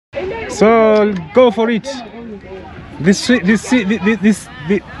So go for it. The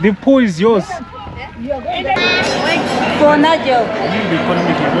pool is yours. For Najo. The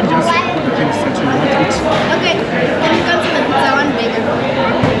economic, you don't just put the things that you want to eat. Okay, can you come to the pizza one bigger?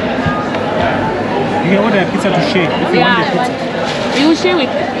 You can order a pizza to share. If you want the pizza. We will share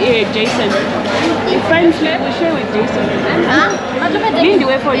with Jason. If friends we will share with Jason. Lead the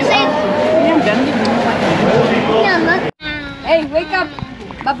way for you. Hey, wake up.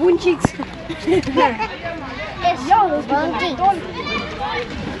 Baboon cheeks.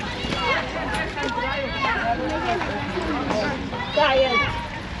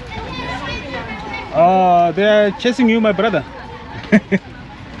 They are chasing you, my brother.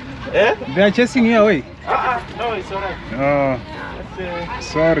 Eh? They are chasing you away. No, it's alright. Oh,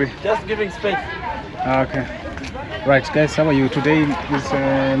 sorry. Just giving space. Okay. Right, guys, how are you? Today is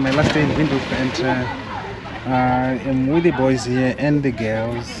my last day in Windhoek, and I'm with the boys here and the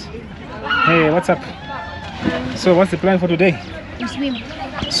girls. Hey, what's up? So, what's the plan for today? To swim.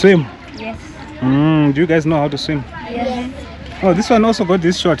 Swim? Yes. Do you guys know how to swim? Yes. Oh, this one also got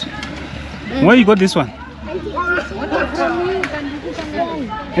this shot. Where you got this one?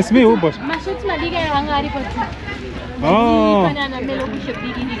 It's me, who bought? Oh,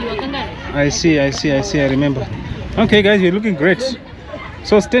 I see, I remember. Okay, guys, you're looking great.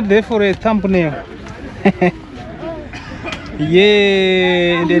 So stand there for a thumbnail.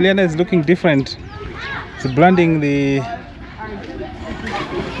 Yeah, and Eliana is looking different. It's blending the...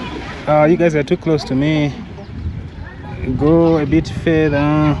 you guys are too close to me. Go a bit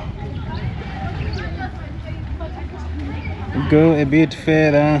further. Go a bit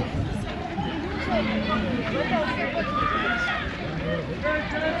further.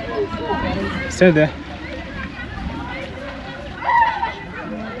 Stay there.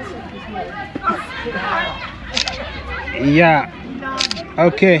 Yeah.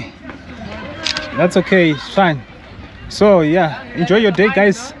 Okay. That's okay. It's fine. So yeah, enjoy your day,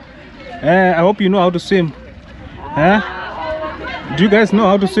 guys. I hope you know how to swim. Do you guys know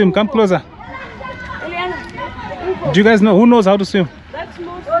how to swim? Come closer. Do you guys know who knows how to swim?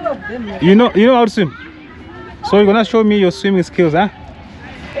 You know how to swim. So you're gonna show me your swimming skills, huh?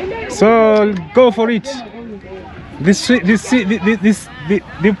 So go for it. The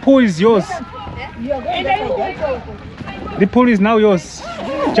pool is yours. The pool is now yours.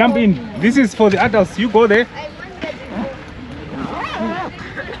 Jump in. This is for the adults. You go there.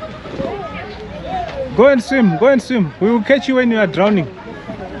 Go and swim. Go and swim. We will catch you when you are drowning.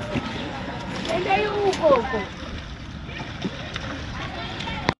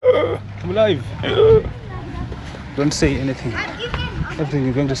 I'm live. Don't say anything. Everything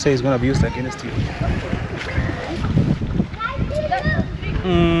you're going to say is going to be used against you.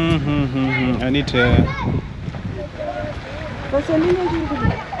 I need to...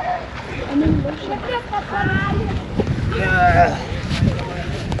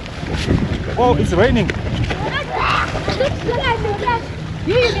 Oh, it's raining.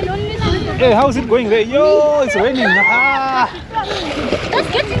 Hey, how's it going there? Yo, it's raining. Let's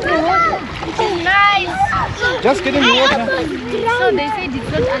get in the water. It's nice. Just get in the water. So they said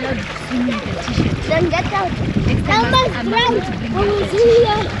it's not allowed to swim with a t-shirt. Then get out.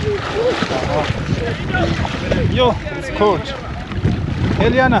 Yo, it's cold.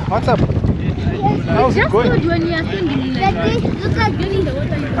 Eliana, what's up? How's it going? When you are swimming like this, look like you're in the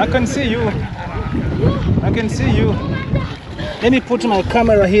water. I can see you. I can see you. Let me put my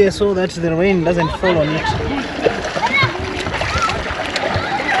camera here so that the rain doesn't fall on it.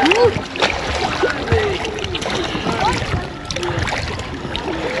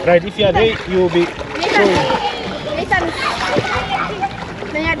 Right, if you are there, you will be showing. Listen,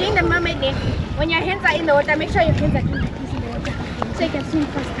 when you're doing the mermaid thing, when your hands are in the water, make sure your hands are in the water so you can swim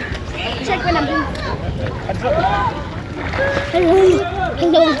faster. Check when I'm doing.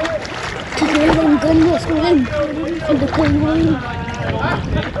 Hello. Today I'm going to swim in the cold rain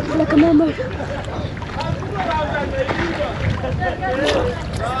like a mermaid.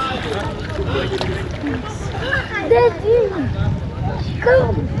 Daddy,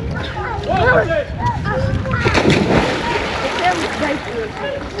 come.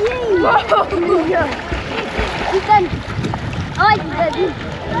 You can. Oh, Daddy.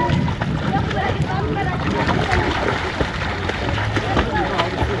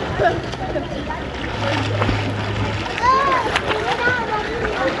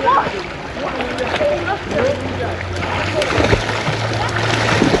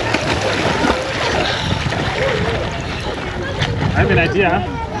 I have an idea.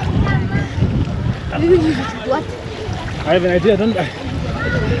 What? I have an idea, don't I?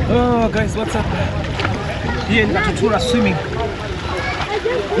 Oh, guys, what's up? Here in KATUTURA swimming.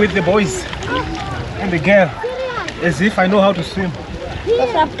 with the boys and the girl as if I know how to swim.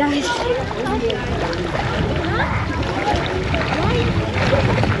 What's up, guys?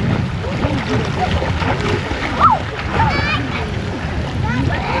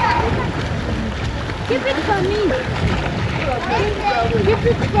 Give it for me. Give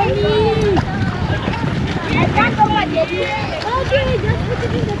it for me. Okay, just put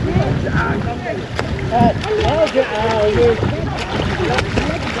it in the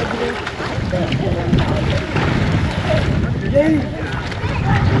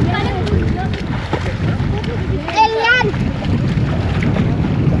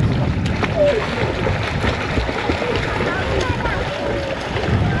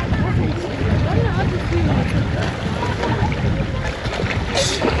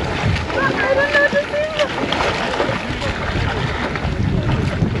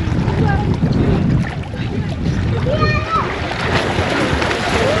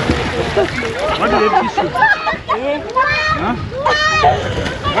What did they teach you? Huh?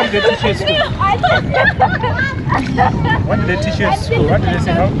 What did they teach you at school? What did they teach you at school? What did they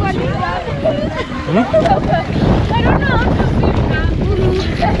say? How to swim? I don't know how to swim now.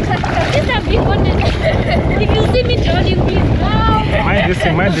 It's a big one. If you see me drowning, please. Mind this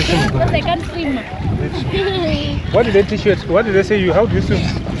thing, mind this thing. Because I can't swim. What did they teach you at school? What did they say you? How do you swim?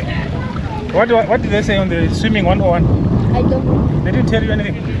 What did they say on the swimming 101? I don't know. They didn't tell you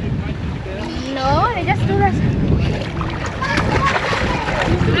anything? No, they just do that.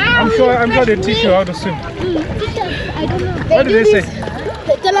 I'm sure they teach you how to swim. I don't know. What did they say?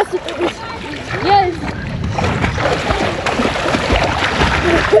 They tell us to do this. Yes.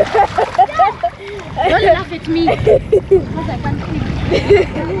 Don't laugh at me. Because I can't swim.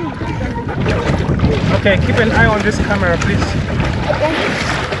 Okay, keep an eye on this camera, please.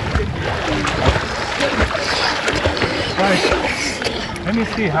 Right. Let me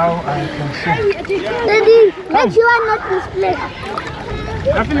see how I can swim. Daddy, make sure I'm not misplaced.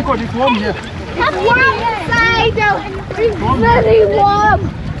 I feel like it's warm here. It's warm inside. It's very warm.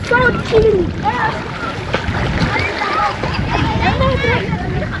 So chilly.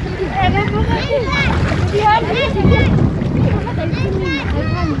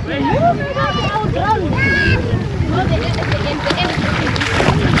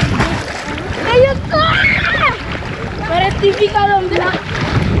 Para típica donde la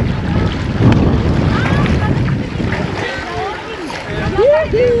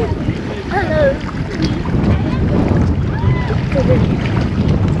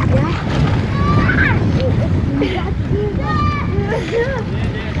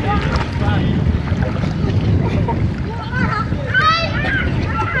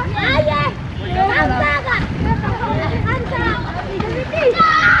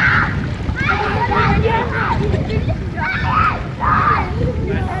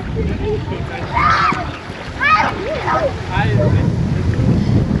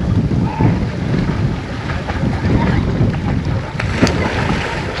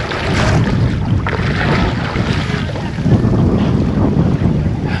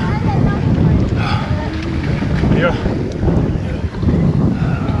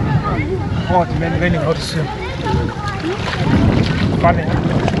Oh, the men learning how to swim. Funny.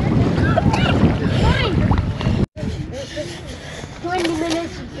 20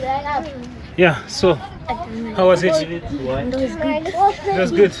 minutes to dry up. Yeah, so how was it? It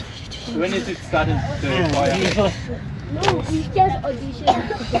was good. When is it started to fire? No, it's just audition.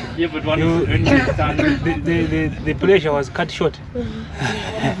 Yeah, but when it started? The pleasure was cut short.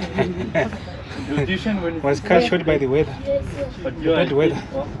 The audition when it Was cut short by the weather. But you're Bad weather.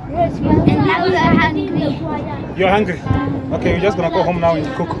 And now we are hungry. You're hungry? Okay, we're just gonna go home now and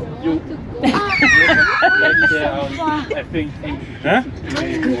cook. you I think Huh?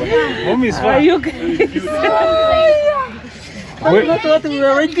 Home is far. That's not what we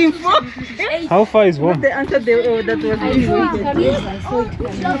were waiting for. How far is home? The answer that was waiting.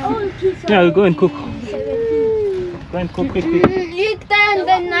 Yeah, we'll go and cook. Go and cook quick. Eat and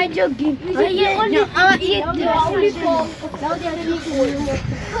then night jogging. Eat. Now they are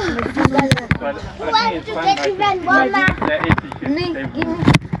but I think it's fine.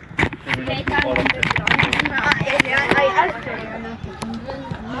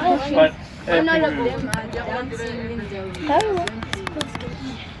 But none of them are the ones in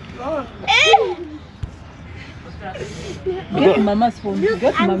Get mama's phone.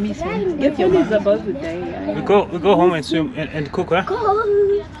 Get mommy's phone. Get your mother about to die. We go home and swim and cook, huh?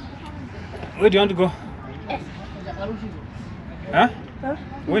 Where do you want to go? Huh?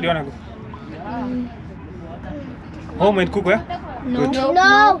 Where do you want to go? Home and cook, huh? Good.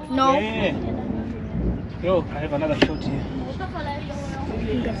 No. Yeah. Yo, I have another shot here.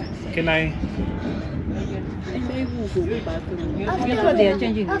 Can I? You know they are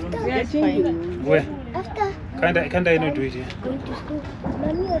changing the room. They are changing the room. Where? After Can't I not do it here? going to school,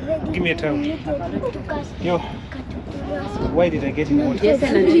 mommy already Give me a towel. took us Yo, KATUTURA. why did I get in water?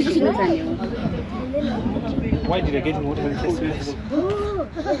 Jason and Jason are new. Why did I get in water in the first place?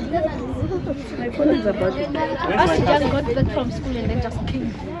 My phone is about to die. Where's my Just car? got back from school and then just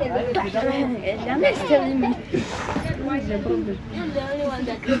came. Jana is telling me. What is the problem?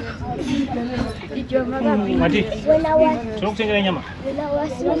 Did your mother bring Mati, When I was tunakuchenjera nyama. when I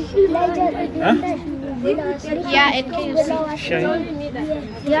was Yeah, at KFC. Shai.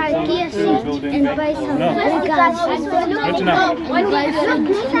 yeah, KFC and buy some No. Not now.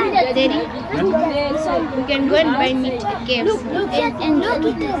 Daddy, we can go and buy meat at KFC. and look at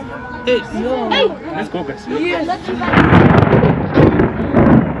it. Hey, let's go, guys.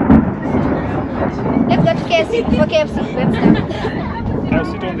 Let's go to KFC for KFC. I'll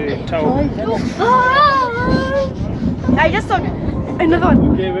sit on the towel. I just saw another one.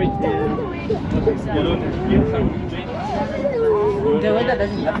 Okay, wait. The weather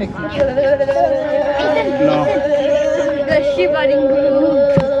doesn't affect me. No. The shivering blue.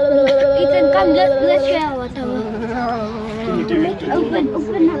 Ethan, come, let's share our towel.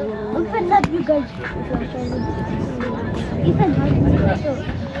 Open up, you guys. Ethan,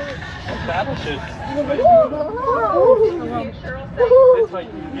 That's why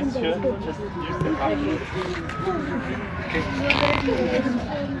this shirt, just use the bathroom.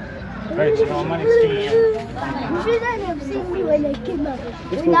 Right, our money is still here. you shouldn't have seen me when I came up.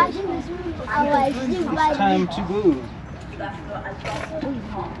 When I was in this room, I was sitting by Time to go.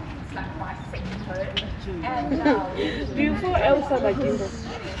 Do you feel Elsa Baginda?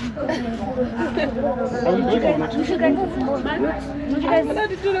 Are we going or not?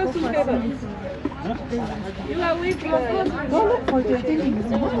 You are weak.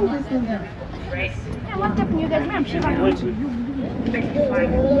 What happened? You guys know I'm shivering. Wait.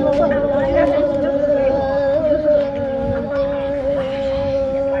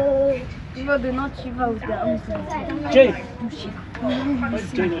 People do not shiver with their own self. Jay. Why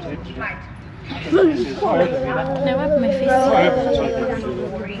is Jay not here today? I wipe my face. Oh, I have to try that.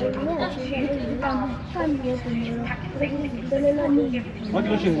 What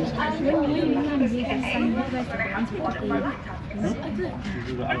lotion is this?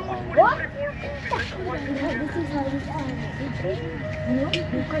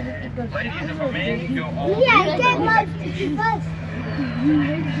 Yeah, I came out first.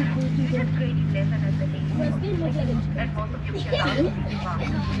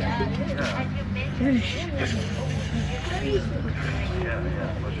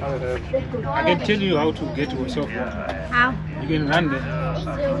 I can tell you how to get to yourself. How? You can run there.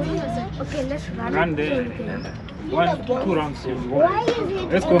 Okay, let's run. Run there. 1, 2 rounds. Why is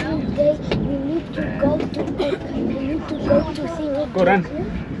it Let's go. every day we need to go to see what Go run.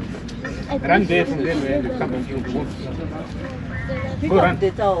 Run there from there where the cup of you go. Pick Go up run.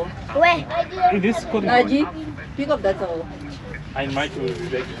 the towel. Where? In this corner. Naji, pick up that towel. I might do it.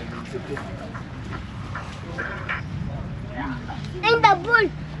 In the pool.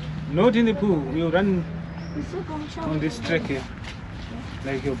 Not in the pool. You run on this track here.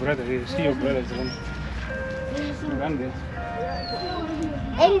 Like your brother. You see your brother's run. Run there.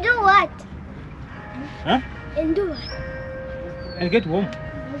 And do what? Huh? And do what? And get warm.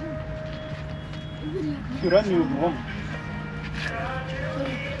 If you run, you'll be warm.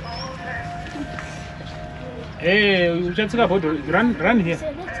 Hey, you just got run here. So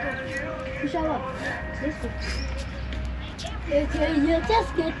let's go. Shower. Let's go. Okay, you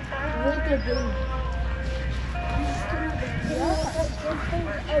just get wet again.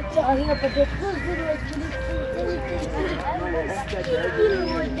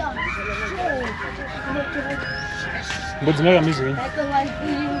 What's mega music?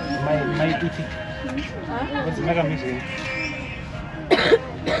 My duty. What's mega music?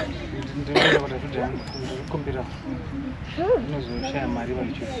 Computer. No, share my rival.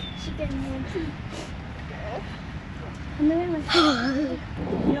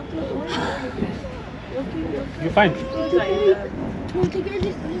 You fine?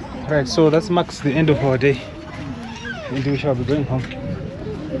 Right, so that marks the end of our day. And we shall be going home.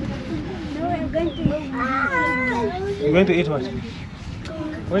 No, I'm going to eat. You're going to eat what?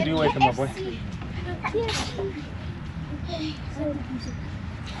 Where do you wait, my boy?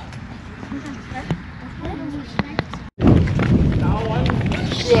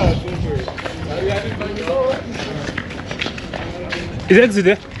 Is the exit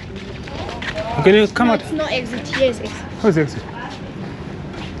there? Can you come out? It's no exit. Here is exit. Where's the exit?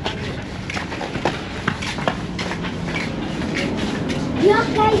 Yeah.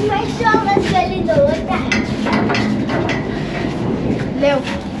 Guys, my shoulder's getting the water. Leo.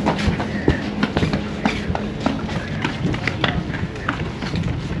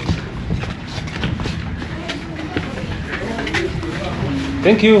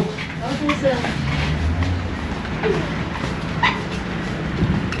 Thank you. Okay, sir.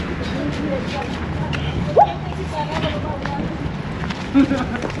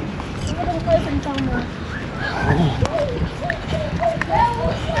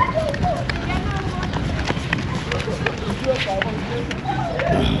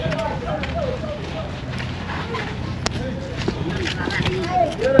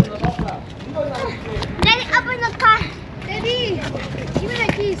 Daddy, up in the car. Daddy, give me the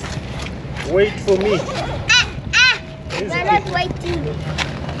keys. Wait for me. We're not waiting.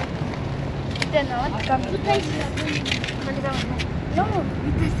 They're not coming. No,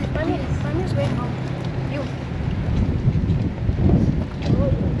 Mommy's going home. You.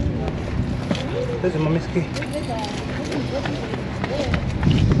 This is mommy's key.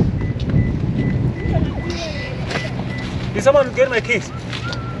 Did someone get my keys?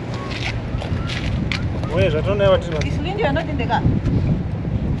 Wait, I don't know what it was. Is Lindy not in the car?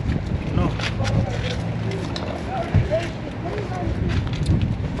 No.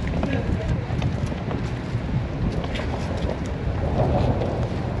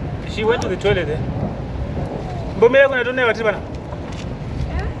 She went to the toilet. But I don't know what it was.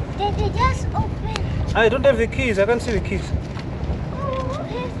 They just open. I don't have the keys. I can't see the keys. Oh,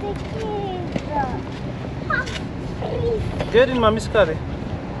 here's the kids. Get in mommy's car.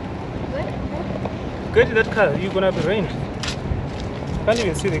 Get in that car. You're gonna be rained. Can't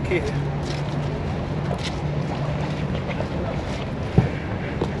even see the key.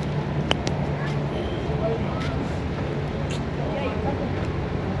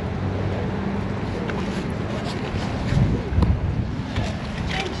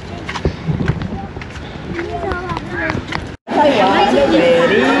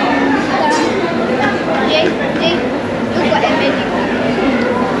 Jay, look what I made you.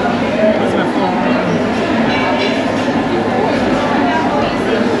 Where's my phone?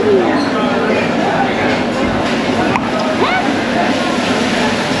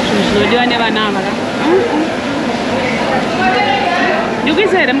 Sudah never know. You can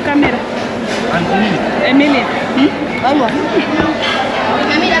say them camera. Emilia.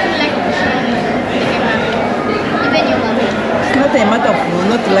 Mommy doesn't like to show me the camera. Even your mommy. It's not a matter of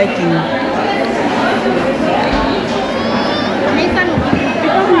not liking.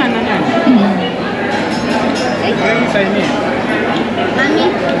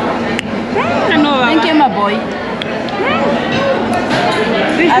 Thank you, my boy.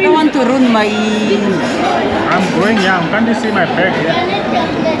 I don't want to ruin my... I'm going young. Can't you see my bag here?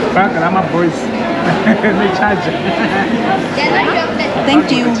 Bag and I'm a boys. The charger.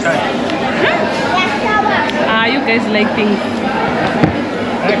 Thank you. Ah, you guys like things.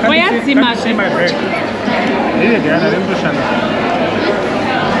 Can't you see my bag?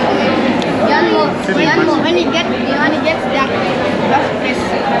 When it gets dark, just press.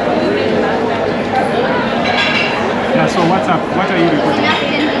 Yeah, so what's up? What are you recording?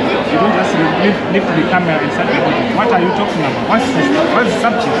 You don't just lift the camera and start recording. What are you talking about? What's the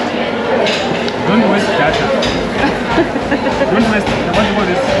subject? Don't waste data. Don't waste. What about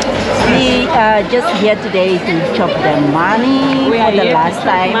this? We are just here today to chop the money We for are the here last to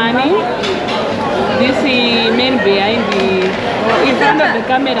chop time. money. This is man behind in front of the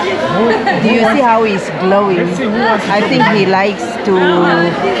camera. Do you see how he's glowing? Let's see who wants to I chop think the he likes to...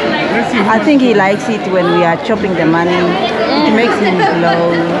 Let's see who I think he likes it when we are chopping the money. It makes him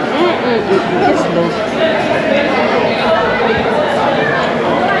glow. Just look.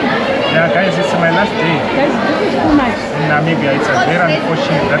 Yeah, guys, it's my last day Guys, this is too much. in Namibia. It's very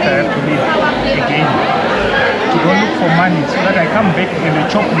unfortunate that I have to leave again to go look for money so that I come back and they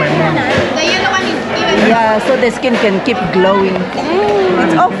chop my money. The yellow one is even. Yeah, so the skin can keep glowing.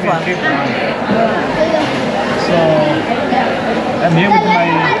 It's over. So I'm here with my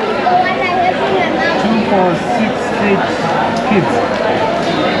 2, 4, 6, 8 kids.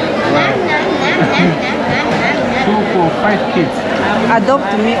 Wow. 2, 4, 5 kids.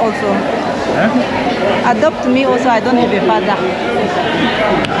 Adopt me also. Huh? Adopt me also. I don't have a father.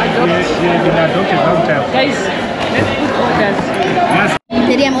 She has been adopted a long time. Guys, let's put orders. Yes.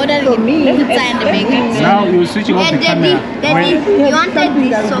 Daddy, I'm ordering pizza and the bacon. Now you're switching off the camera. Daddy, you wanted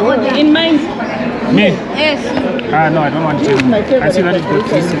this, so order. In mind. Me? Yes. No, I don't want to. I see that it got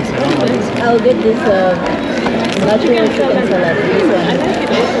distance. I don't want this. I'll get this natural chicken salad.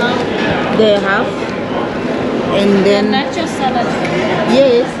 This one. The half. And then... Nacho salad.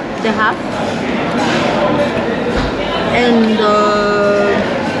 Yes, the half. And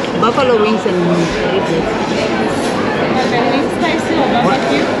buffalo wings and riblets. Spicy or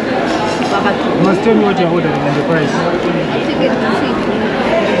barbecue? Barbecue. You must tell me what you're ordering and the price.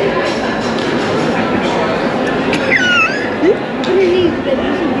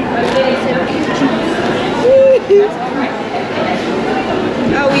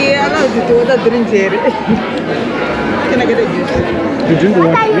 Are we allowed to order drinks here? Can I get a juice? You drink the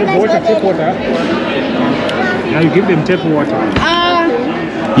water. You have water, tap water. Now you give them tap water.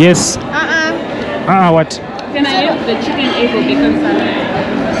 Yes. What? Can I have the chicken egg or bacon salad?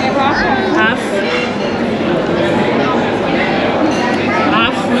 Half.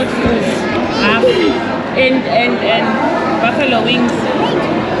 Half, not full. Half. And buffalo wings.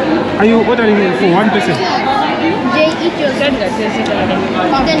 Are you ordering for one person? Jay, eat yours. Then that's it. You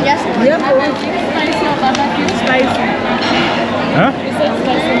can just Yeah, Spicy or barbecue? Spicy. Huh? You said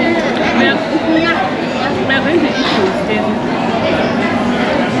spicy. We are going to eat those then.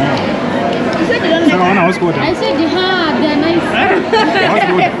 You said you don't So I want a house water. I said, yeah, they're nice. House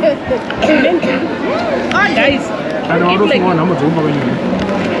water. Oh, guys. I don't know if I'm a zumba when you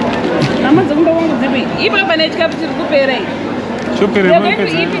Namazunga wangu zibi. Iba banachika vitu kupere. Shukere, They're going to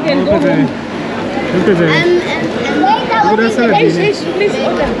eat it and go home. Please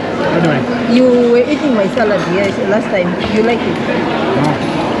order. Anyway. You were eating my salad, yes, last time. You like it.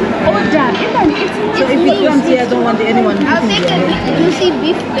 Order. So if it comes here, I don't want anyone I'll eating take here. a juicy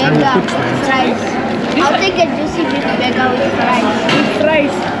beef burger with fries. I'll take a juicy beef burger with fries. With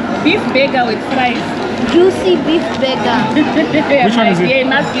fries. Beef burger with fries. Juicy beef burger. Which one is it? Yeah, it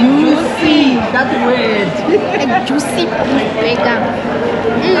must be Juicy, that word. A juicy beef burger.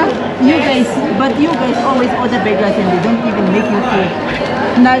 You guys, but you guys always order burgers and they don't even make you food.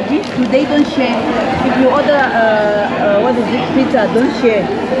 Naji, they don't share. If you order, what is it, pizza, don't share.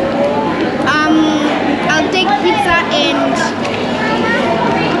 I'll take pizza and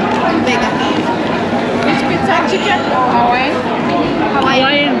burger. Which pizza? Chicken or Hawaiian?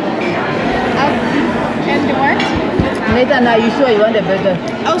 Hawaiian. And the what? Nathan, are you sure you want a burger?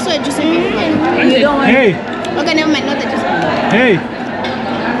 Also a juicy beef burger. You don't want Hey, Okay, never mind, not the juicy beef. hey.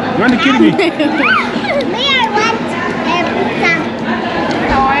 You want to kill me? Me, I want a pizza.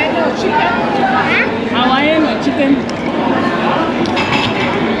 Hawaiian or chicken? Hawaiian or chicken?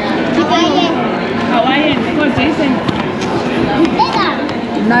 Hawaiian because Jason.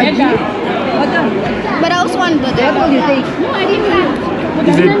 Naji. But I also want burger. What will you take? No, I didn't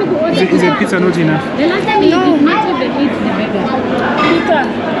want. Is a pizza not enough? The last time he did not even eat the burger. Pizza.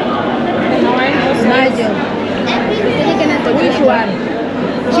 Hawaiian was Nigel. Which one?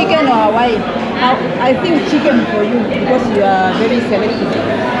 Chicken or Hawaii? I think chicken for you because you are very selective.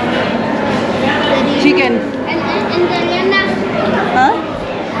 Chicken. And then Huh?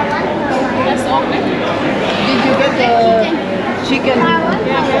 That's all. Did you get the chicken?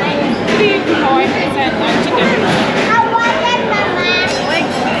 Three Hawaiian pizza and one chicken.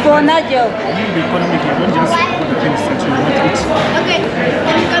 For Nigel. You need the economic, you don't just put the things that you want to eat. Okay,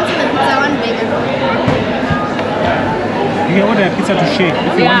 when it comes to the pizza, I want burger. You can order a pizza to share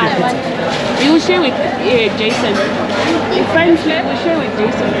if you want a pizza. We will share with Jason. If friends share, we share with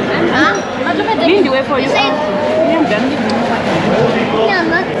Jason. Huh? Lean the way for you. You said- Yeah, I'm done. Yeah,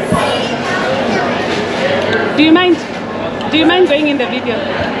 not. Do you mind? Do you mind going in the video?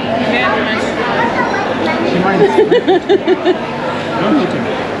 She minds. Don't put it.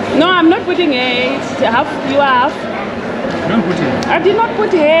 No, I'm not putting hay. It's half. You are half. Don't put it. I did not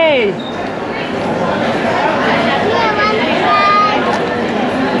put hay.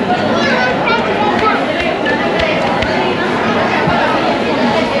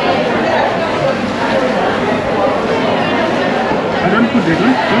 Don't put it.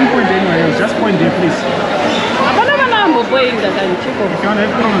 Don't point anywhere else. Just point there, please. If Going that I'm cheap. you want to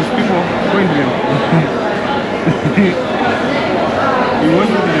have problems, people, point them. You won't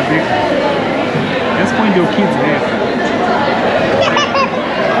go to the bakery. Just point your kids there.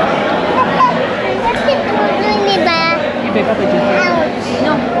 You pick up a jacket.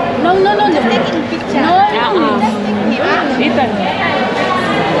 No, they're taking picture. Ethan.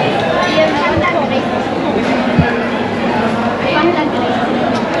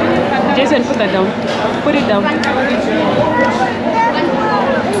 Jason, put that down. Put it down.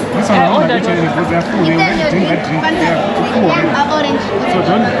 This one, I'm not eating because they're full. They already drink that drink. They're full already. Orange. So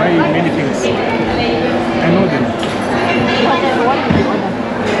don't buy many things. I know them.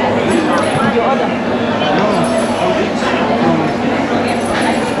 Did you order? No, I'll eat.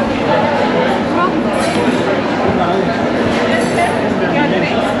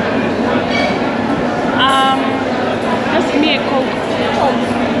 Just give me a Coke.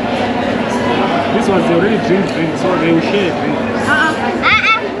 This was they already drink, so they will share a drink.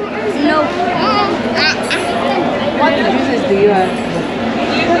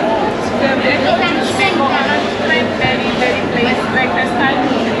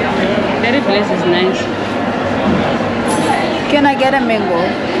 get a mango?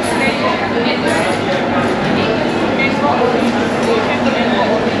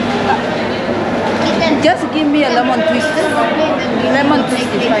 Just give me a lemon twist. Lemon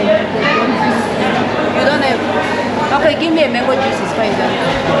twist is fine. You don't have. Okay, give me a mango juice is fine then.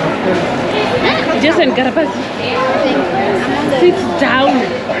 Jason, Carapaz. Sit down.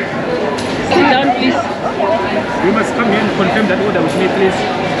 Sit down, please. You must come here and confirm that order with me, please.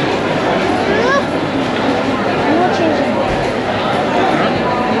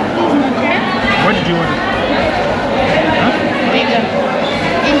 What did you order? Huh?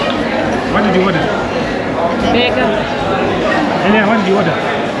 What did you order? Burger. Elia, what did you order?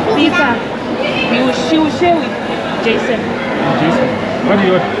 Pizza. She will share with Jason. Jason. What did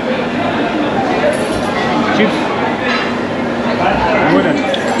you order? Chips. You ordered?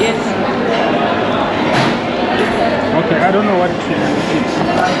 Yes. Okay, I don't know what to eat.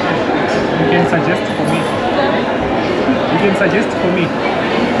 You can suggest for me. You can suggest for me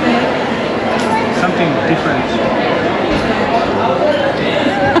something different.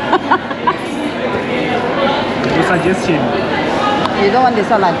 Your suggestion. You don't want the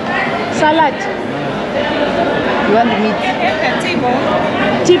salad. Salad. You want the meat. T-bone.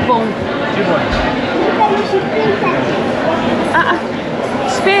 T-bone.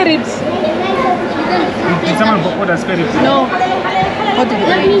 Spare ribs. Did someone order spare ribs? No. What did you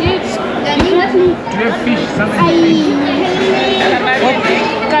order? We did. Do you have fish? Something fish?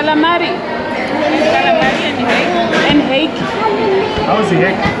 Calamari. And hake. How's the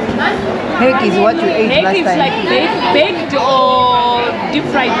heck? Hake is what you ate Hake last is time. like baked or deep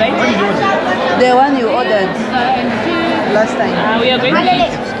fried, right? What did you order? The one you ordered last time. We are going to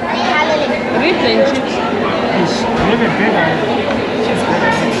eat ribs and chips. Fish. You have a burger.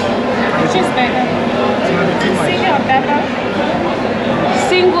 Cheeseburger. It's not too much.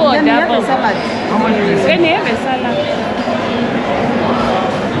 Single or Then you have double? a salad. How much is it? Can you have a salad?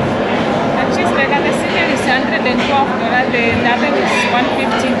 The cheeseburger, the single is $112, the double is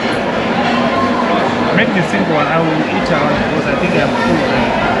 $150. Make the simple one. I will eat one because I think I'm full.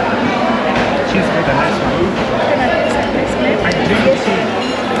 Cheeseburger, nice one. I drink tea.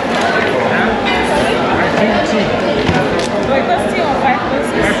 I drink tea. So it costs tea or 5 roses?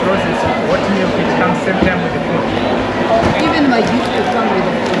 5 roses. What milk it comes same time with the food. Even my juice could come with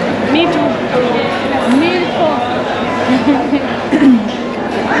it. Me too. Milk.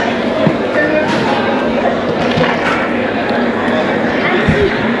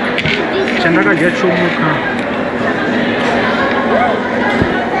 Chandakadya chomuka.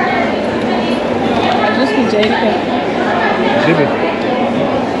 Just kujaika. Zibe.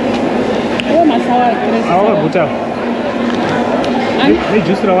 Oh, masawa crazy. Awa buta. Ne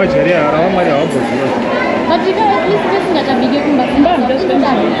juice rawa jari rawa mari awa bozi. But you can at least just get a big kumba. I'm just going to.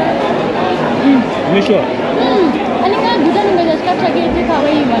 You sure? And you can do that in the structure again, take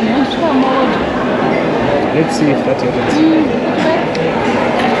away one. Let's see if that happens.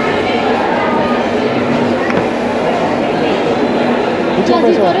 Yes,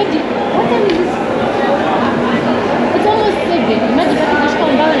 it's already. What time is this? It's almost 7. Imagine if I just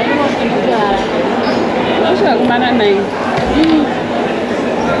come down and come out and do that. Also, I'm going to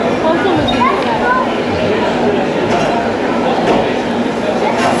Also, with the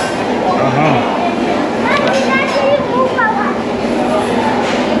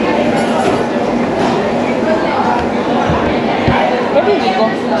Where did we go?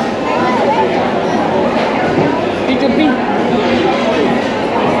 B2B.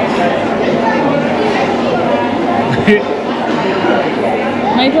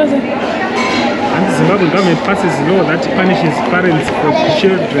 My cousin. And the Zimbabwean government passes a law that punishes parents for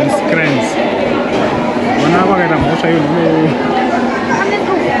children's crimes.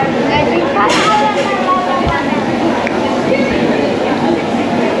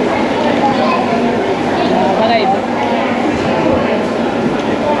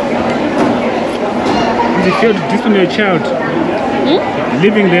 If you fail to discipline your child,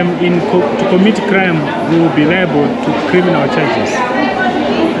 leaving them to commit crime will be liable to criminal charges.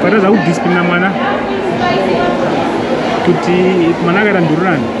 But as I would discipline mwana, kuti mwana gara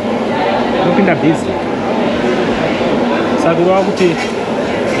ndururani, nopinda busy. Sakuru kuti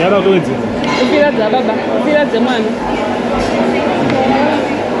yada utowedzera. Ufira dza baba, ufira dze mwana.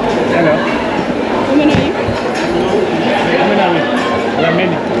 Hello. How many are you? How many are we? We are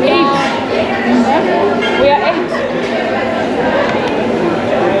many. 8. We are 8.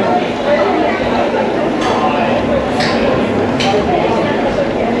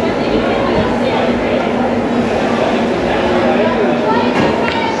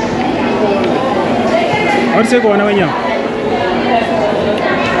 What's it going on now?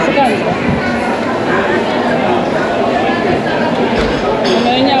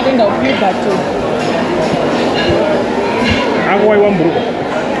 number 2. Why one group?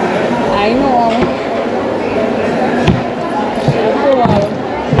 I know.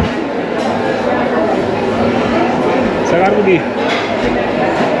 Sagarudi.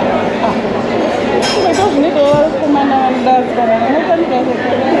 I don't need all command and does, but I don't know.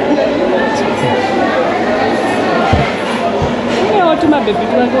 You know what my baby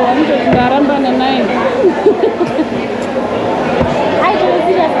was going to Garamba and 9. I don't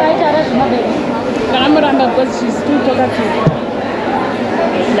see that I got my baby. Garamba because she's too talkative.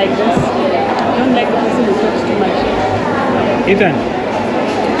 Like this. I don't like the person who talks too much. Ethan.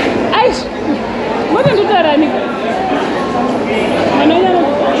 Aish! What did you do, Rani? I know you're not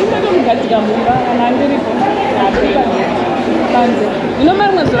going to Mumba and I'm very you know,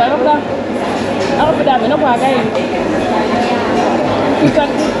 Madam Zaraga, I'll put up in a wagay. You can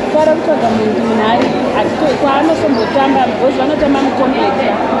put up to the moon. I took one of some Mutamba because one of the man complex.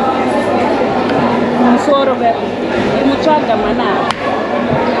 Sort of a Muchaga Mana.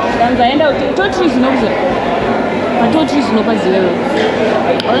 Then I end out to Totri's nose. My Totri's no zero.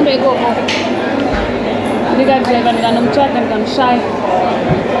 When they go home, they got driven and I'm chat and I'm shy.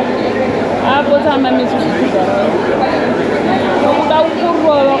 I put on my message.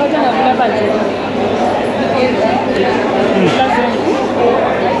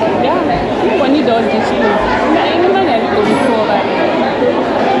 Yeah, when you don't this school,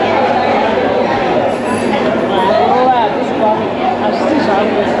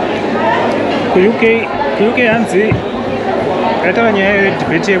 UK hanzi yatava nyaya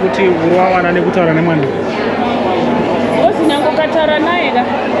yedhibheti yekuti urwawana nekutaura nemwana osinangokataura naye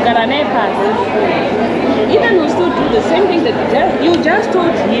kugara naye pasi. Even we still do the same thing that you just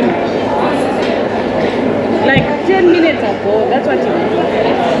told him like 10 minutes ago. That's what you do.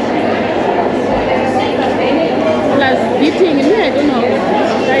 Plus beating me, I don't know.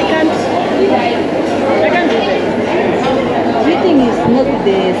 I can't do that. Beating is not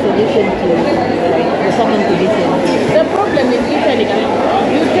the solution to someone to listen. The problem is Italy.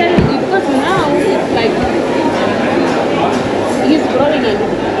 You tell me because now it's like he's growing a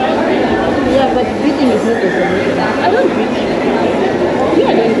little. Yeah, but beating is not the solution. I don't beat him. Yeah,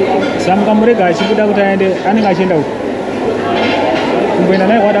 I don't beat him. Some kamurega achikuda kuti aende anenge achienda uko kumboenda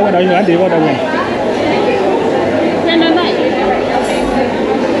naye wada handei wada wena Kuenda naye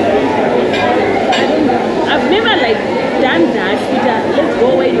I've never like done that. Let's go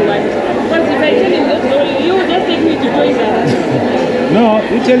where you want. Because if I tell him let's go, you just take me to Toys R Us. No,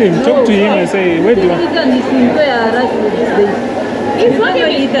 you tell him, talk to him and say, where do you want? Ethan is in Toys R Us these days. It's not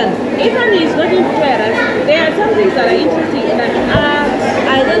even Ethan. Ethan is not in Toys R Us. There are some things that are interesting like art.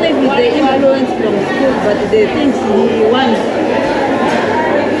 I don't know if it's the influence from school, but the things he wants.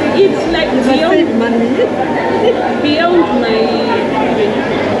 It's like beyond my.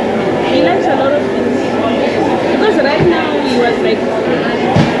 He likes a lot of things. Because right now he was like,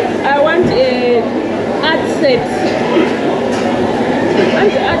 I want a art set.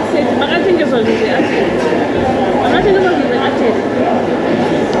 And art set. But I think it's always the art set. I'm not thinking about the art set.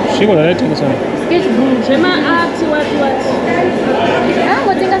 She got a thing, sorry. Sketchbook. Shema art, what? I'm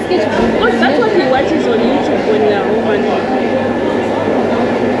going to take a sketchbook. Because that's what he watches on YouTube when we are home.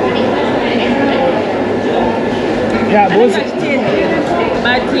 Yeah, both.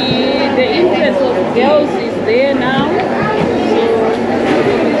 But the interest of girls is there now.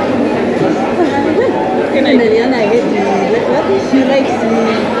 And Eliana, I hate what is she likes?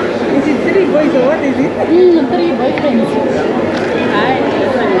 Is it 3 boys or what is it? 3 boyfriends.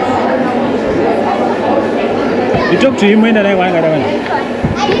 You talk to him when I want to go.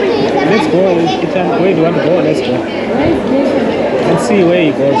 Let's go. Ethan, where do you want to go? Let's go. Let's see where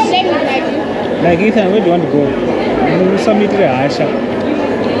he goes. Like Ethan, where do you want to go? You submit the Asha.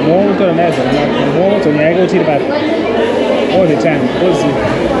 More to another, more to negative back all the time. Because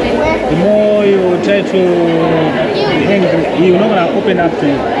the more you try to hang, you're not going to open up to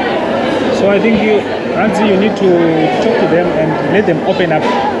you. So I think you need to talk to them and let them open up.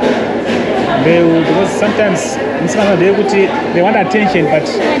 Because sometimes they want attention, but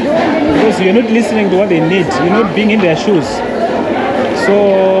because you're not listening to what they need, you're not being in their shoes.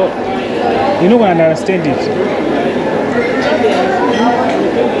 So you're not going to understand it.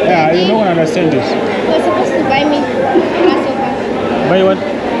 Yeah, you don't understand this. You were supposed to buy me grasshoppers. Buy what?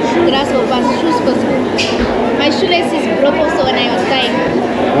 Grasshoppers, shoes for school. My shoelaces broke also when I was tying.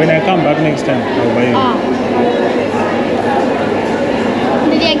 When I come back next time, I'll buy you.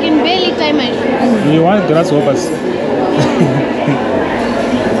 Maybe I can barely tie my shoes. You want grasshoppers?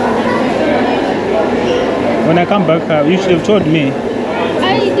 When I come back, you should have told me.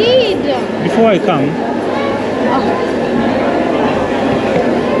 I did. Before I come.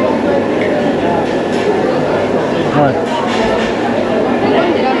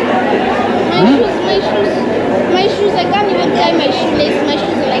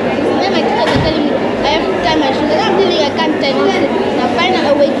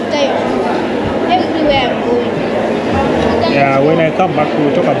 come back, we'll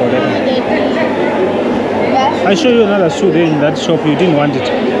talk about that. Yeah. I show you another shoe there in that shop. You didn't want it.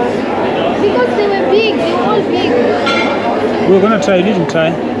 Because they were big, they were all big. We were gonna try. You didn't try.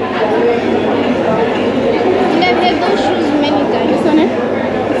 And I've had those shoes many times. This one, eh?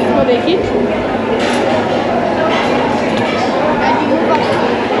 For the kids. And you move up.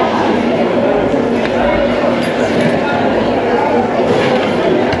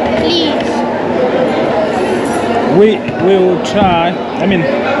 Please. We will try. I mean,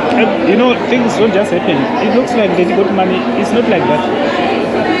 you know, things don't just happen. It looks like they got money. It's not like that.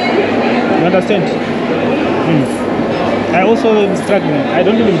 You understand? I also am struggling. I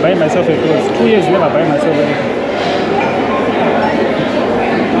don't even buy myself a clothes. 2 years never buy myself anything.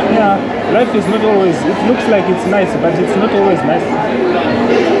 Yeah, life is not always. It looks like it's nice, but it's not always nice.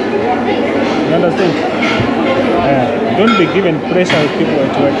 You understand? Don't be given pressure with people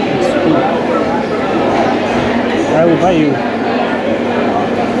at work. It's cool. I will buy you.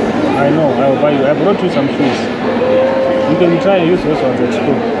 I know, I will buy you. I brought you some shoes. You can try and use those ones at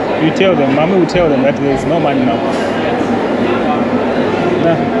school. You tell them, mommy will tell them that there is no money now.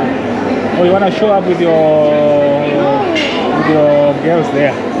 Nah. Oh, you want to show up with your girls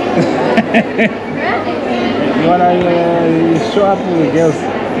there? You want to show up with the girls?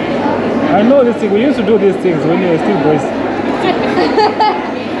 I know this thing. We used to do these things when you were still boys.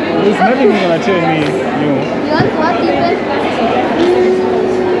 There's nothing you're going to tell me new. You want what people?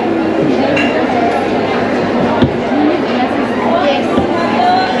 Yes.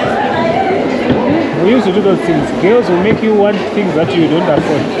 We used to do those things. Girls will make you want things that you don't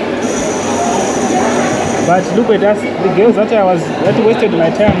afford. But look at us, the girls that wasted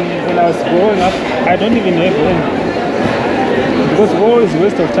my time when I was growing up, I don't even have any. Because war is a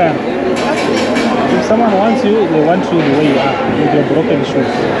waste of time. If someone wants you, they want you the way you are, with your broken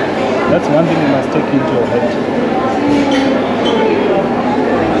shoes. That's one thing you must take into your head.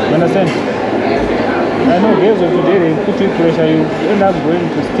 You understand? I know girls of today, they put you pressure, you end up going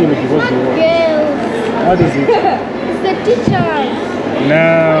to steal because you want. Girls. What is it? It's the teachers. No.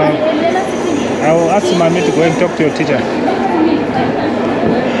 I will ask mommy to go and talk to your teacher.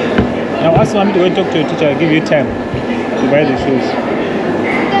 I'll ask mommy to go and talk to your teacher. I'll give you time to buy the shoes.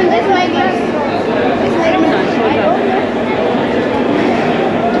 Then that's my glass. That's my glass. I don't know.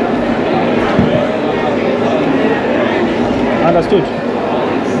 Understood?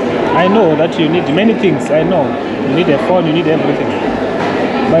 I know that you need many things. I know. You need a phone, you need everything.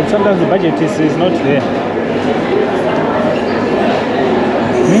 But sometimes the budget is not there.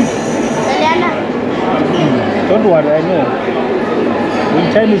 Don't worry, I know. When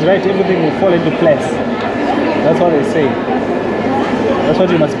time is right, everything will fall into place. That's what they say. That's what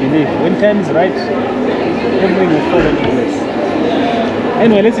you must believe. When time is right, everything will fall into place.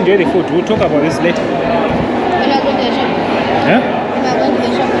 Anyway, let's enjoy the food. We'll talk about this later. When I go to the shop. Huh? When I go to the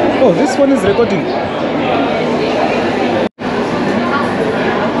shop. Oh, this one is recording.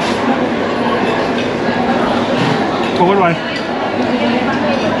 Oh, what one?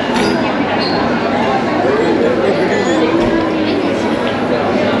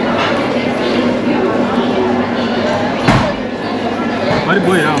 What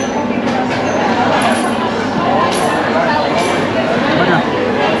boy now?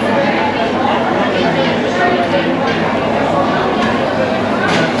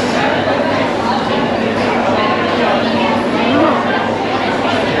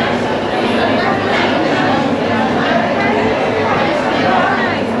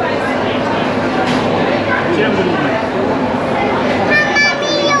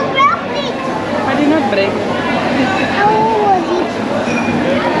 I did not break. How was it?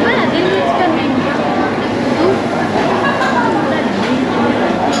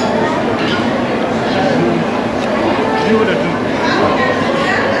 You order too.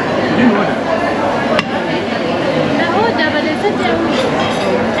 You didn't order.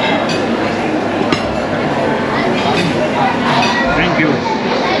 Thank you.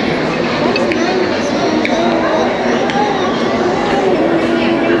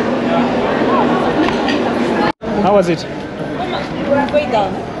 How was it? We're going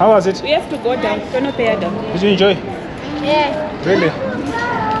down. How was it? We have to go down. We're not there down. Did you enjoy? Yeah. Really?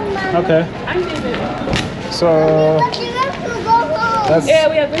 Okay. So But you have to go home. that's Yeah,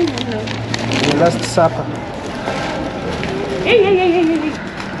 we are going home now. the last supper. Hey.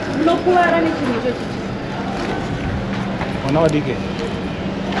 No kuara ni chini. Now what do you get?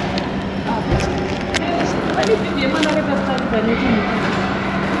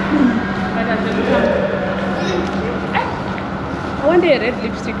 I want a red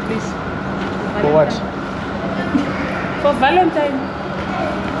lipstick, please. For what? For Valentine.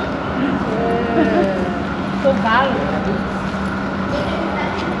 For Val.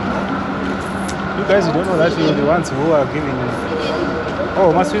 You guys, you don't know that you're the ones who are giving.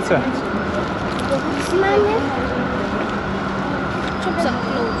 Oh, my sweet sir. Shops are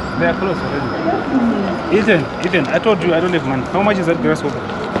closed. They are closed already. Ethan, I told you I don't have money. How much is that grasshopper?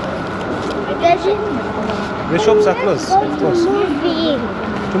 The shops are closed. Closed.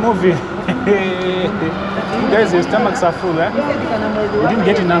 To movie. You guys, your stomachs are full, eh? You didn't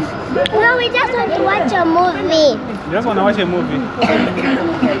get enough. No, we just want to watch a movie. You just want to watch a movie.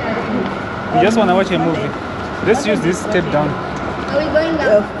 You just want to watch a movie. Let's use this step down. Are we going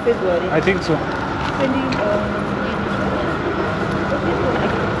now? February. I think so.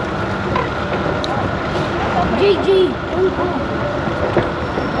 Gigi.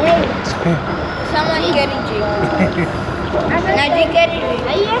 Someone get it, G. Naji, get it.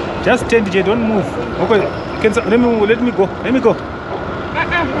 Just stand, DJ. Don't move. Okay. Let me go. Let me go.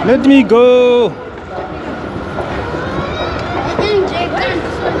 Let me go.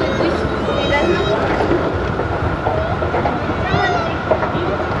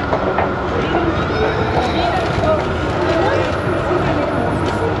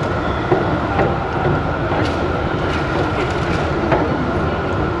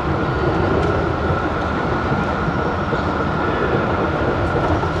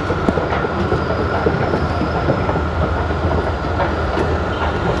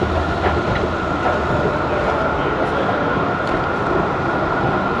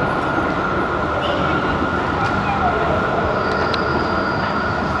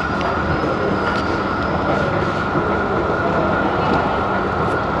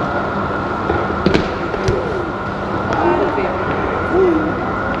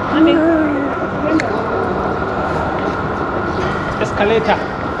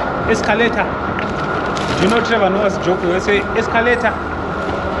 Escalator. You know Trevor Noah's joke where they say escalator.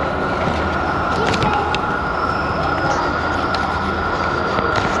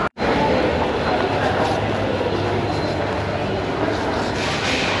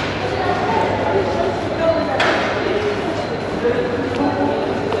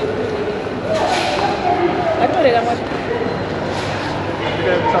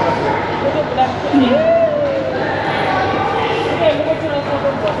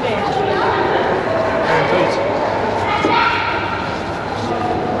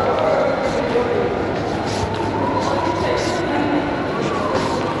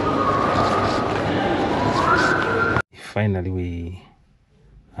 Finally we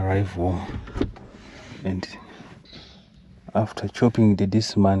arrive home, and after chopping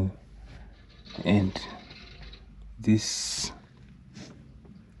this man, and this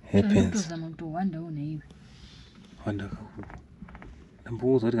happens.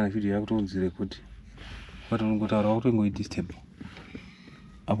 Ndambouzwa kuti kana video yakutonzire kuti watongotaura wakutongoidisturb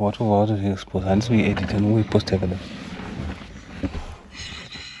apo watova watozviexpose handisi kuiedita nokuiposta yakadai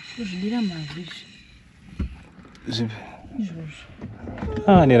kuzvidira mavhi zvipi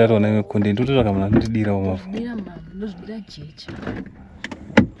neratoona content utotsvaka munhu anotidirawo mavhu kuzvidira mavhi ndozvidira jecha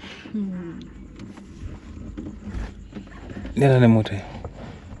nera nemota iyo.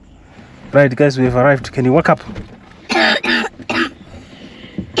 Right guys, we have arrived. Can you wake up?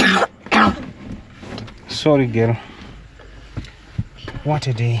 Sorry girl. What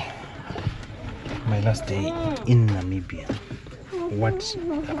a day. My last day in Namibia. What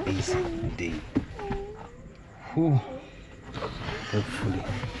a busy day. Hopefully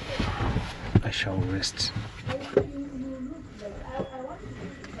I shall rest